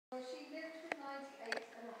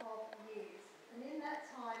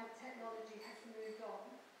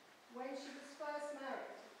When she was first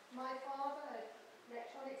married, my father, an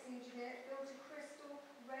electronics engineer, built a crystal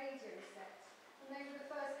radio set, and they were the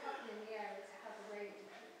first couple in the area to have a radio.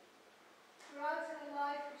 Throughout her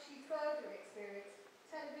life, she further experienced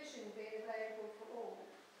television being available for all,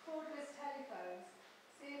 cordless telephones,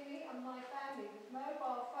 seeing me and my family with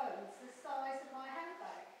mobile phones the size of my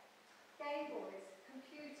handbag, Game Boys,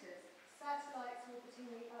 computers, satellites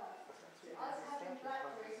orbiting the Earth, to us having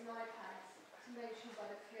Blackberries and iPads, to mention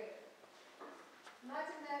but a few.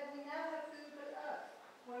 Madam Mayor, we now have Google Earth,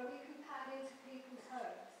 where we can pan into people's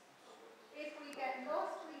homes. If we get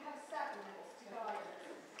lost, we have satellites to guide us,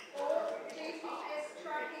 or GPS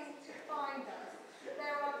tracking to find us.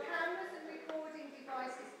 There are cameras and recording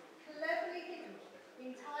devices cleverly hidden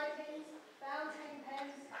in tie-pins, fountain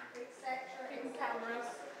pens, etc. In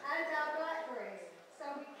cameras. And our Blackberries, so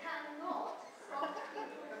we cannot stop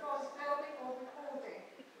people from filming or recording.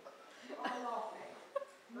 You are laughing.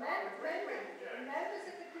 Members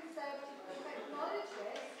of the Conservative Group acknowledge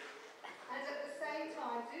this, and at the same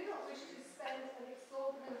time do not wish to spend an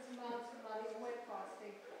exorbitant amount of money on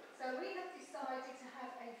webcasting. So we have decided to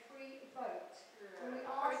have a free vote, and we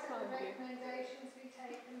ask that the recommendations be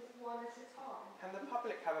taken one at a time. Can the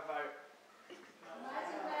public have a vote?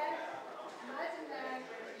 Madam Mayor,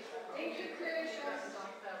 in conclusion,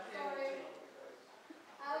 sorry,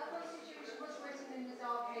 our Constitution was written in the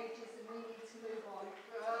Dark Ages and we need to move on.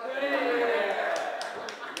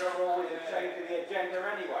 You're always ashamed of the agenda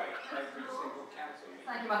anyway, every single council meeting.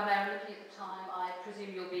 Thank you, Madam Mayor. Looking at the time, I presume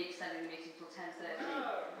you'll be extending the meeting till 10:30.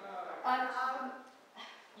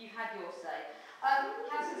 You've had your say.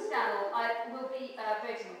 Councillor Scannell, I will be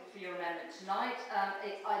voting for your amendment tonight.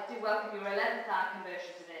 I do welcome your 11th hour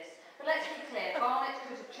conversion to this. But let's be clear, Barnet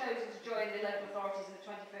could have chosen to join the local authorities in the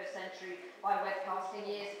 21st century by webcasting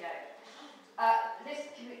years ago.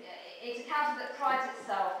 It's a council that prides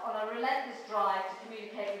itself on a relentless drive to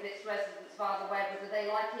communicate with its residents via the web, whether they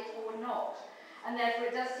like it or not. And therefore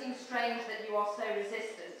it does seem strange that you are so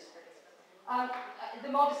resistant. The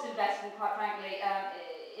modest investment, quite frankly,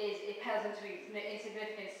 it pales into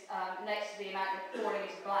insignificance next to the amount of pouring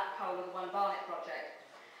into the black hole of the One Barnet project.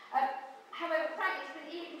 However, frankly, it's been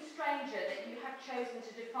even stranger that you have chosen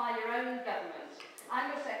to defy your own government and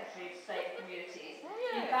your Secretary of State for Communities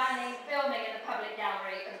in banning filming in the public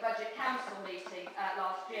gallery at the Budget Council meeting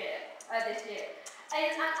this year.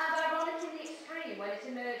 And ironically, the extreme, when it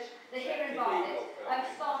emerged that here in Barnet,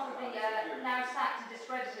 staff of the now sacked and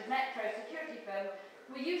discredited Metro security firm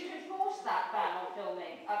were used to enforce that ban on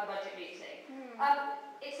filming at the budget meeting.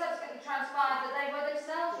 It subsequently transpired that they were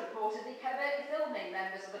themselves reportedly covertly filming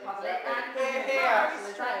members of the public and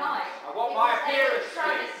councillors that night. I want my appearance,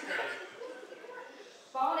 please.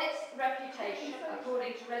 Barnet's reputation,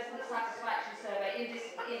 according to resident satisfaction survey, is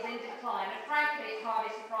in decline, and frankly, it's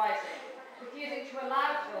hardly surprising. Refusing to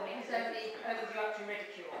allow filming has only opened you up to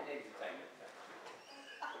ridicule.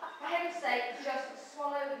 For heaven's sake, just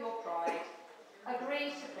swallow your pride.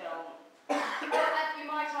 Agree to film. And you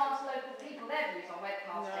might ask local people their views on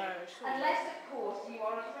webcasting, unless, of course, you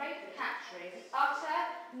are afraid of capturing the utter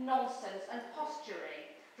nonsense and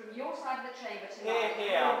posturing from your side of the chamber tonight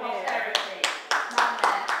for posterity. Madam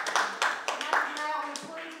Mayor. Now, I'm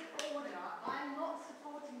point of order. I'm not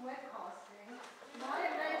supporting webcasting. My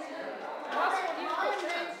amendment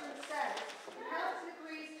says the council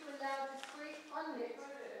agrees to allow discreet, unlit,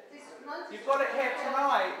 You've got it here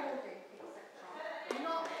tonight.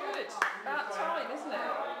 Not good. About time, isn't it?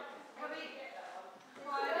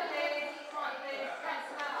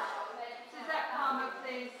 Suzette Palmer,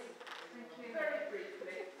 please. Thank you. Very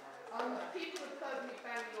briefly. People have heard me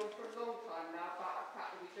banging on for a long time now about the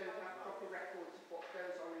fact that we don't have proper records of what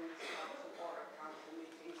goes on in this council or at council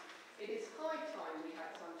meetings. It is high time we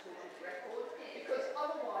had some sort of record, because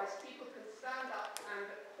otherwise people can stand up and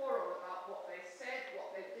quarrel about what they said,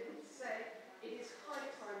 what they didn't say. It is high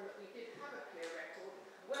time that we did have a clear record.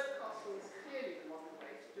 Webcasting is clearly the modern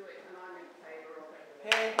way to do it, and I'm in favour of it.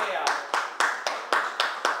 Hear, hear.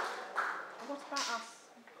 What about us?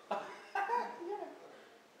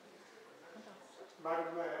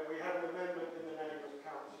 Madam Mayor, we have an amendment in the name of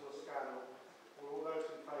Councillor Scannell. Will all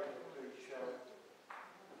those in favour please show?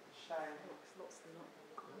 Shame.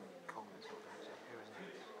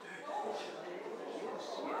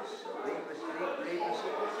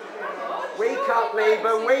 Wake up,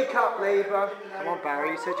 Labour! Wake up, Labour! Come on,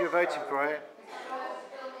 Barry. You said you were voting for it.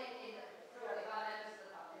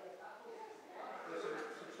 There's a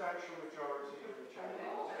substantial majority of the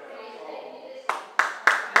chamber.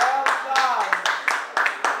 Well done.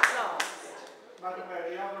 Madam Mayor,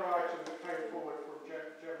 the other item that came forward from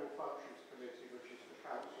General Functions Committee, which is for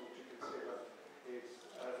Council to consider, is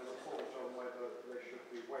the report on whether they should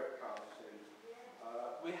be webcasting.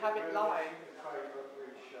 We have it live. In favour,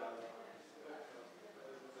 please show.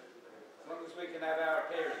 As long as we can have our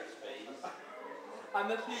appearance fees. And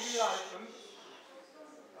the TV licence.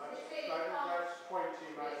 That's 20,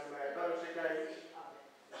 Madam Mayor. Those against?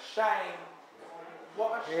 Shame.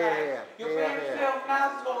 What a shame. Here, You're here, being here. filmed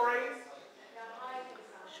now, Tories.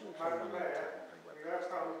 Madam Mayor, we now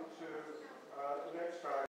come to the next item.